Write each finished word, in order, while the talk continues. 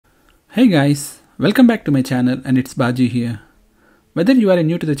Hey guys, welcome back to my channel and it's Baji here. Whether you are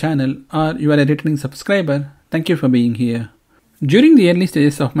new to the channel or you are a returning subscriber, thank you for being here. During the early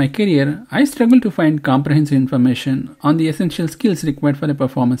stages of my career, I struggled to find comprehensive information on the essential skills required for a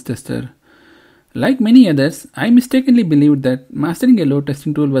performance tester. Like many others, I mistakenly believed that mastering a load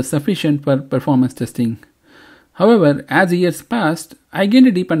testing tool was sufficient for performance testing. However, as years passed, I gained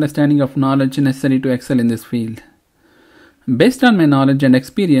a deep understanding of knowledge necessary to excel in this field. Based on my knowledge and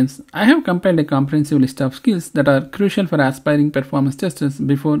experience, I have compiled a comprehensive list of skills that are crucial for aspiring performance testers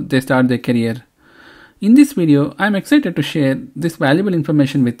before they start their career. In this video, I am excited to share this valuable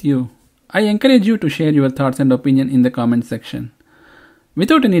information with you. I encourage you to share your thoughts and opinion in the comment section.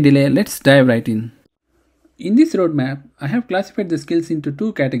 Without any delay, let's dive right in. In this roadmap, I have classified the skills into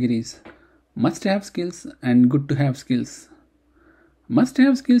two categories: must-have skills and good-to-have skills.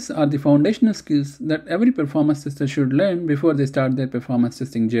 Must-have skills are the foundational skills that every performance tester should learn before they start their performance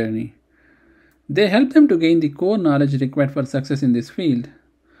testing journey. They help them to gain the core knowledge required for success in this field.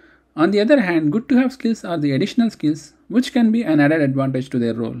 On the other hand, good-to-have skills are the additional skills which can be an added advantage to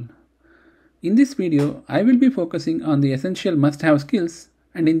their role. In this video, I will be focusing on the essential must-have skills,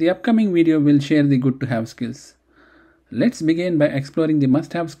 and in the upcoming video we'll share the good-to-have skills. Let's begin by exploring the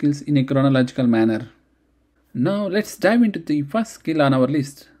must-have skills in a chronological manner. Now let's dive into the first skill on our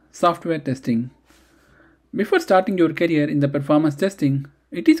list, software testing. Before starting your career in the performance testing,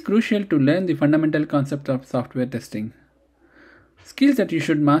 it is crucial to learn the fundamental concept of software testing. Skills that you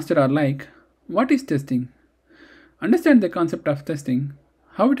should master are like: what is testing? Understand the concept of testing,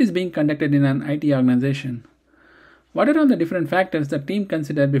 how it is being conducted in an IT organization. What are all the different factors the team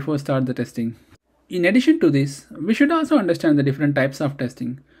consider before start the testing? In addition to this, we should also understand the different types of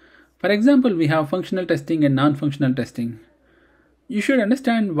testing. For example, we have functional testing and non-functional testing. You should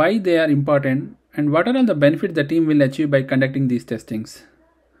understand why they are important and what are all the benefits the team will achieve by conducting these testings.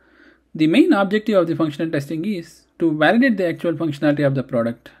 The main objective of the functional testing is to validate the actual functionality of the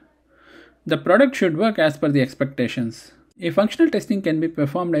product. The product should work as per the expectations. A functional testing can be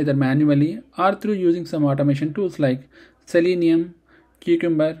performed either manually or through using some automation tools like Selenium,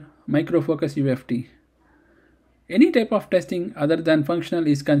 Cucumber, Micro Focus UFT. Any type of testing other than functional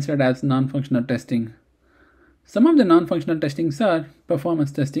is considered as non-functional testing. Some of the non-functional testings are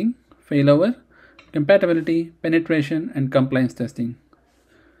performance testing, failover, compatibility, penetration, and compliance testing.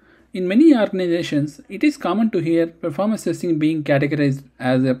 In many organizations, it is common to hear performance testing being categorized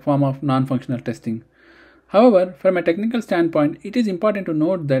as a form of non-functional testing. However, from a technical standpoint, it is important to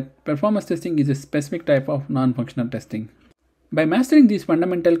note that performance testing is a specific type of non-functional testing. By mastering these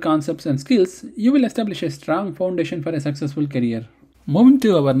fundamental concepts and skills, you will establish a strong foundation for a successful career. Moving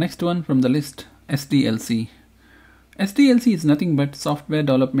to our next one from the list, SDLC. SDLC is nothing but Software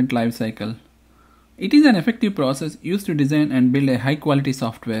Development Lifecycle. It is an effective process used to design and build a high-quality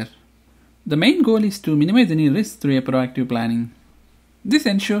software. The main goal is to minimize any risks through a proactive planning. This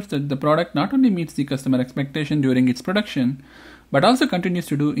ensures that the product not only meets the customer expectation during its production, but also continues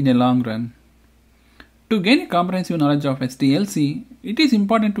to do in a long run. To gain a comprehensive knowledge of SDLC, it is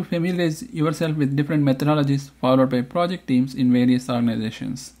important to familiarize yourself with different methodologies followed by project teams in various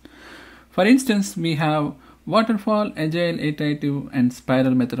organizations. For instance, we have waterfall, agile, iterative, and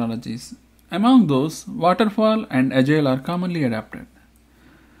spiral methodologies. Among those, waterfall and agile are commonly adopted.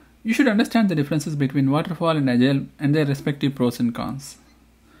 You should understand the differences between waterfall and agile and their respective pros and cons.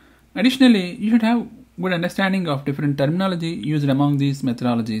 Additionally, you should have good understanding of different terminology used among these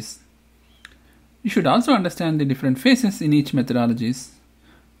methodologies. You should also understand the different phases in each methodologies.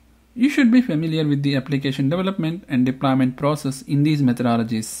 You should be familiar with the application development and deployment process in these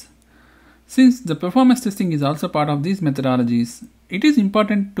methodologies. Since the performance testing is also part of these methodologies, it is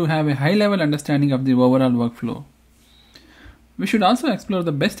important to have a high-level understanding of the overall workflow. We should also explore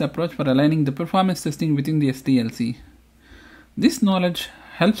the best approach for aligning the performance testing within the SDLC. This knowledge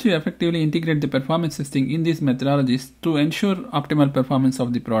helps you effectively integrate the performance testing in these methodologies to ensure optimal performance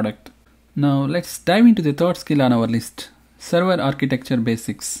of the product. Now let's dive into the third skill on our list, server architecture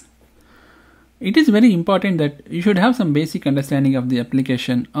basics. It is very important that you should have some basic understanding of the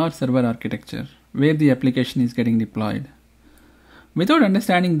application or server architecture, where the application is getting deployed. Without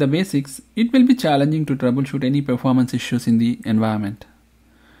understanding the basics, it will be challenging to troubleshoot any performance issues in the environment.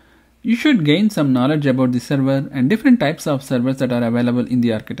 You should gain some knowledge about the server and different types of servers that are available in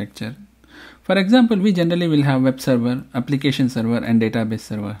the architecture. For example, we generally will have web server, application server, and database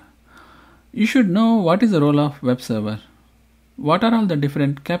server. You should know what is the role of web server. What are all the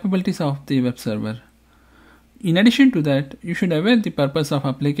different capabilities of the web server? In addition to that, you should aware the purpose of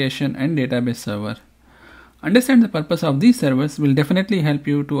application and database server. Understand the purpose of these servers will definitely help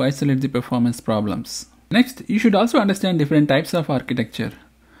you to isolate the performance problems. Next, you should also understand different types of architecture.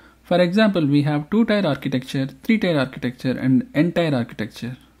 For example, we have 2-tier architecture, 3-tier architecture, and n-tier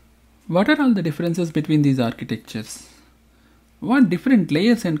architecture. What are all the differences between these architectures? What different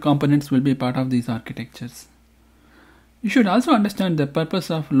layers and components will be part of these architectures? You should also understand the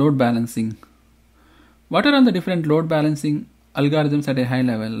purpose of load balancing. What are all the different load balancing algorithms at a high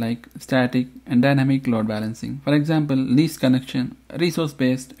level, like static and dynamic load balancing? For example, least connection,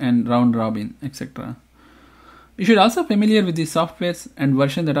 resource-based, and round-robin, etc. You should also be familiar with the softwares and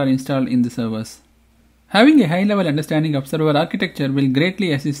versions that are installed in the servers. Having a high-level understanding of server architecture will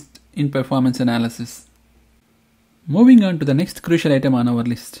greatly assist in performance analysis. Moving on to the next crucial item on our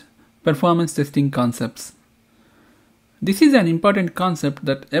list, performance testing concepts. This is an important concept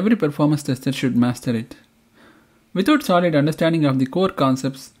that every performance tester should master it. Without solid understanding of the core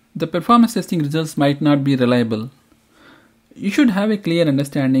concepts, the performance testing results might not be reliable. You should have a clear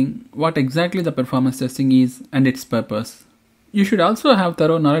understanding what exactly the performance testing is and its purpose. You should also have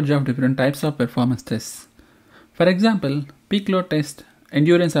thorough knowledge of different types of performance tests. For example, peak load test,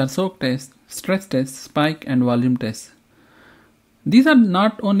 endurance or soak test, stress test, spike and volume tests. These are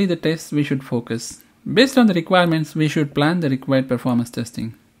not only the tests we should focus. Based on the requirements, we should plan the required performance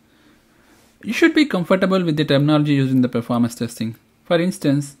testing. You should be comfortable with the terminology used in the performance testing. For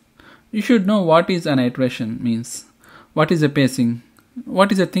instance, you should know what is an iteration means, what is a pacing,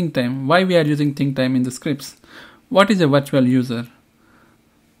 what is a think time, why we are using think time in the scripts, what is a virtual user.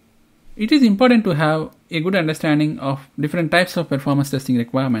 It is important to have a good understanding of different types of performance testing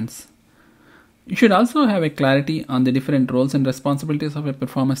requirements. You should also have a clarity on the different roles and responsibilities of a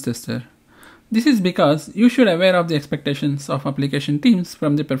performance tester. This is because you should be aware of the expectations of application teams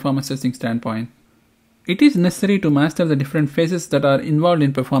from the performance testing standpoint. It is necessary to master the different phases that are involved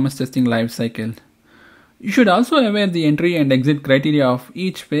in performance testing lifecycle. You should also be aware the entry and exit criteria of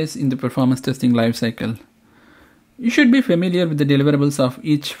each phase in the performance testing lifecycle. You should be familiar with the deliverables of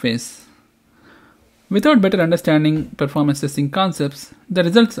each phase. Without better understanding performance testing concepts, the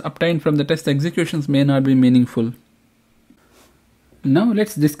results obtained from the test executions may not be meaningful. Now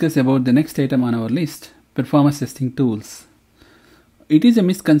let's discuss about the next item on our list, performance testing tools. It is a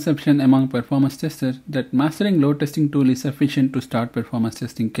misconception among performance testers that mastering load testing tool is sufficient to start performance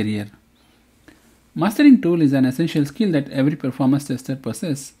testing career. Mastering tool is an essential skill that every performance tester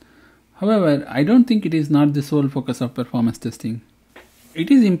possesses. However, I don't think it is not the sole focus of performance testing. It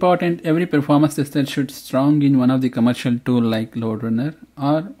is important every performance tester should be strong in one of the commercial tool like LoadRunner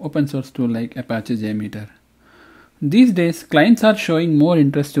or open source tool like Apache JMeter. These days, clients are showing more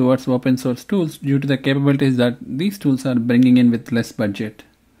interest towards open source tools due to the capabilities that these tools are bringing in with less budget.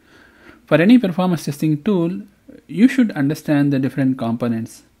 For any performance testing tool, you should understand the different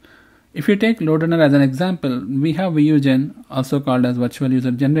components. If you take LoadRunner as an example, we have VUGen, also called as Virtual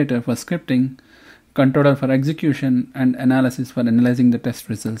User Generator for scripting, controller for execution, and analysis for analyzing the test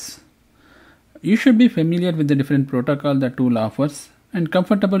results. You should be familiar with the different protocols the tool offers and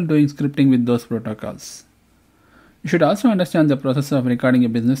comfortable doing scripting with those protocols. You should also understand the process of recording a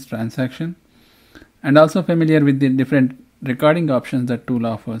business transaction and also familiar with the different recording options that tool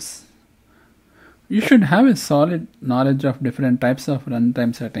offers. You should have a solid knowledge of different types of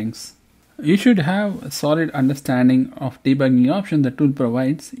runtime settings. You should have a solid understanding of debugging options the tool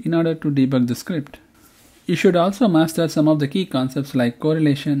provides in order to debug the script. You should also master some of the key concepts like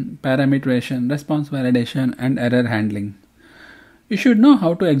correlation, parameterization, response validation, and error handling. You should know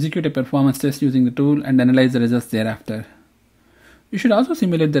how to execute a performance test using the tool and analyze the results thereafter. You should also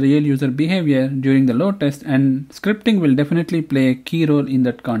simulate the real user behavior during the load test, and scripting will definitely play a key role in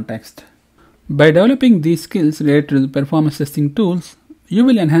that context. By developing these skills related to the performance testing tools, you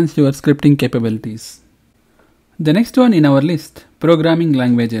will enhance your scripting capabilities. The next one in our list, programming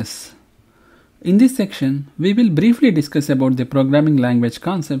languages. In this section, we will briefly discuss about the programming language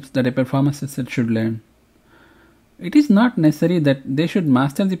concepts that a performance tester should learn. It is not necessary that they should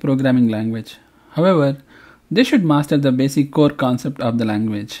master the programming language. However, they should master the basic core concept of the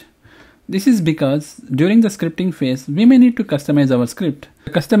language. This is because during the scripting phase, we may need to customize our script.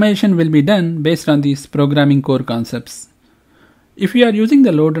 The customization will be done based on these programming core concepts. If you are using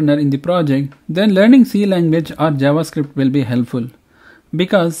the LoadRunner in the project, then learning C language or JavaScript will be helpful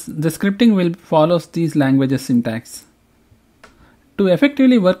because the scripting will follow these languages' syntax. To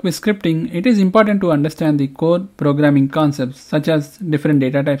effectively work with scripting, it is important to understand the core programming concepts such as different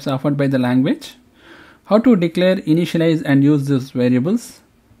data types offered by the language, how to declare, initialize, and use those variables,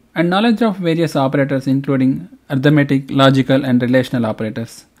 and knowledge of various operators including arithmetic, logical, and relational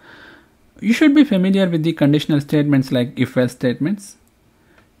operators. You should be familiar with the conditional statements like if-else statements.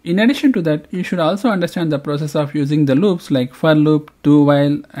 In addition to that, you should also understand the process of using the loops like for loop, do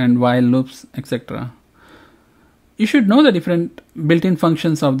while, and while loops, etc. You should know the different built-in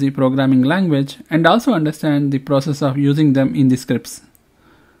functions of the programming language and also understand the process of using them in the scripts.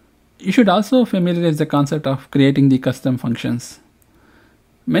 You should also familiarize the concept of creating the custom functions.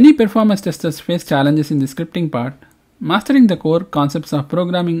 Many performance testers face challenges in the scripting part. Mastering the core concepts of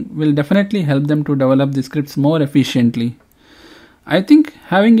programming will definitely help them to develop the scripts more efficiently. I think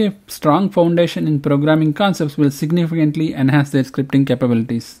having a strong foundation in programming concepts will significantly enhance their scripting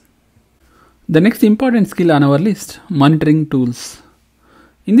capabilities. The next important skill on our list, monitoring tools.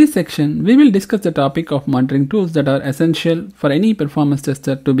 In this section, we will discuss the topic of monitoring tools that are essential for any performance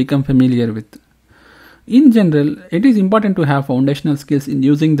tester to become familiar with. In general, it is important to have foundational skills in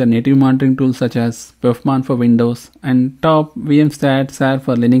using the native monitoring tools such as perfmon for Windows and top, vmstat, SAR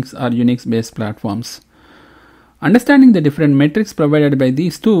for Linux or Unix based platforms. Understanding the different metrics provided by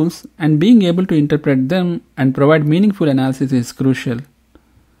these tools and being able to interpret them and provide meaningful analysis is crucial.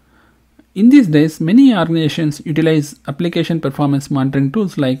 In these days, many organizations utilize application performance monitoring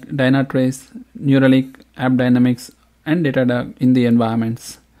tools like Dynatrace, Neuralink, AppDynamics, and Datadog in the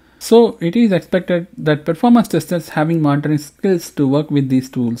environments. So it is expected that performance testers having monitoring skills to work with these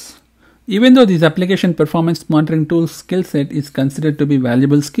tools. Even though this application performance monitoring tools skill set is considered to be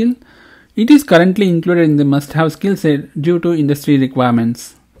valuable skill, it is currently included in the must-have skill set due to industry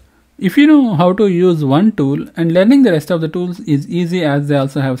requirements. If you know how to use one tool, and learning the rest of the tools is easy as they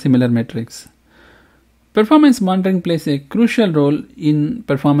also have similar metrics. Performance monitoring plays a crucial role in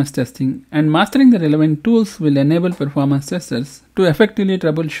performance testing, and mastering the relevant tools will enable performance testers to effectively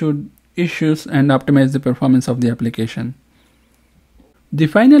troubleshoot issues and optimize the performance of the application. The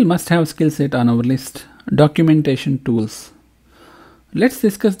final must-have skill set on our list, documentation tools. Let's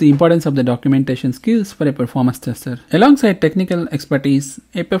discuss the importance of the documentation skills for a performance tester. Alongside technical expertise,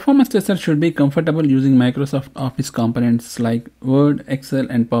 a performance tester should be comfortable using Microsoft Office components like Word, Excel,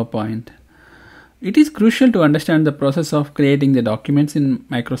 and PowerPoint. It is crucial to understand the process of creating the documents in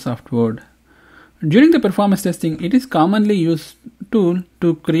Microsoft Word. During the performance testing, it is commonly used tool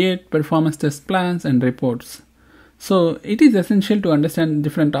to create performance test plans and reports. So it is essential to understand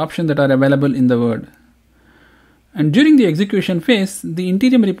different options that are available in the Word. And during the execution phase, the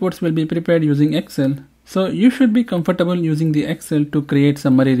interim reports will be prepared using Excel, so you should be comfortable using the Excel to create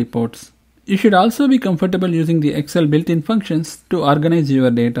summary reports. You should also be comfortable using the Excel built-in functions to organize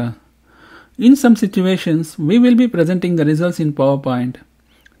your data. In some situations, we will be presenting the results in PowerPoint.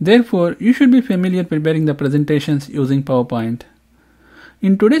 Therefore, you should be familiar preparing the presentations using PowerPoint.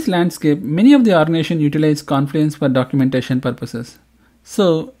 In today's landscape, many of the organizations utilize Confluence for documentation purposes.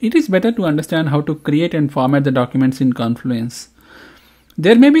 So, it is better to understand how to create and format the documents in Confluence.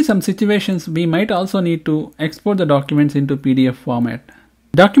 There may be some situations we might also need to export the documents into PDF format.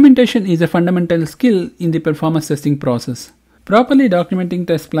 Documentation is a fundamental skill in the performance testing process. Properly documenting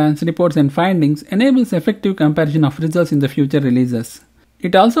test plans, reports, and findings enables effective comparison of results in the future releases.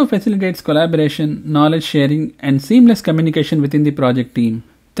 It also facilitates collaboration, knowledge sharing, and seamless communication within the project team.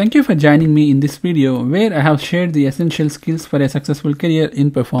 Thank you for joining me in this video where I have shared the essential skills for a successful career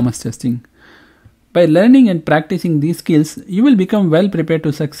in performance testing. By learning and practicing these skills, you will become well prepared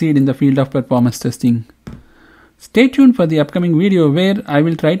to succeed in the field of performance testing. Stay tuned for the upcoming video where I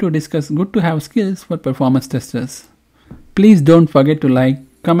will try to discuss good to have skills for performance testers. Please don't forget to like,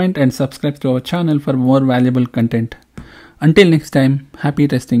 comment, and subscribe to our channel for more valuable content. Until next time, happy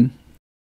testing.